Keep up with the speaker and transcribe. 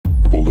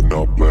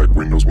Rolling up black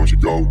windows once you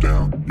go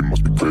down. You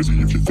must be crazy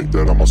if you think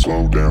that I'ma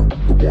slow down.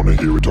 I wanna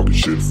hear it talking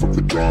shit, fuck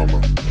the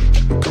drama.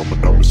 Keep it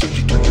coming, I'ma send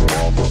you to your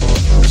mama.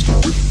 Mr.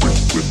 Whip, whip,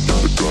 whip, get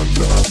the guns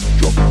out.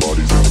 Dropping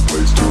bodies in the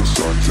place till the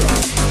sun's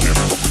out. Can't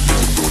fuck with this,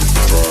 I'm going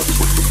to try.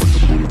 Cause when the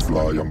bullets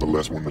fly, I'm the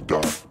last one to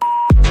die.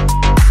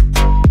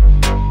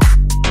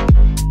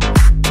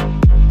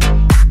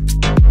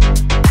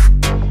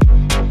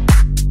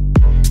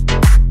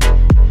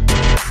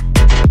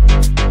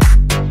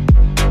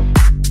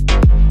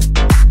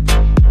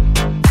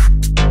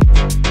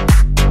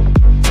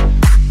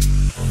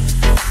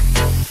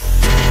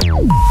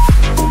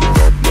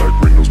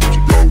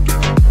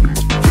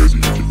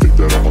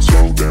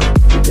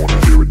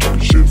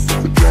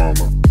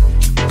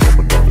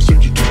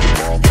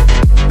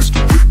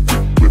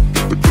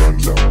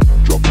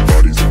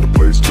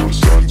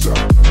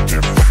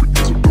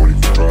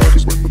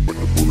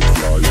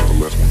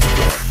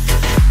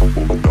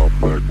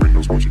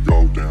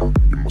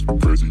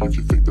 If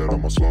you think that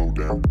I'ma slow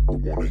down, I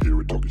wanna hear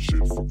it talking shit,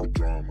 fuck the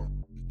drama.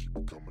 Keep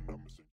it coming.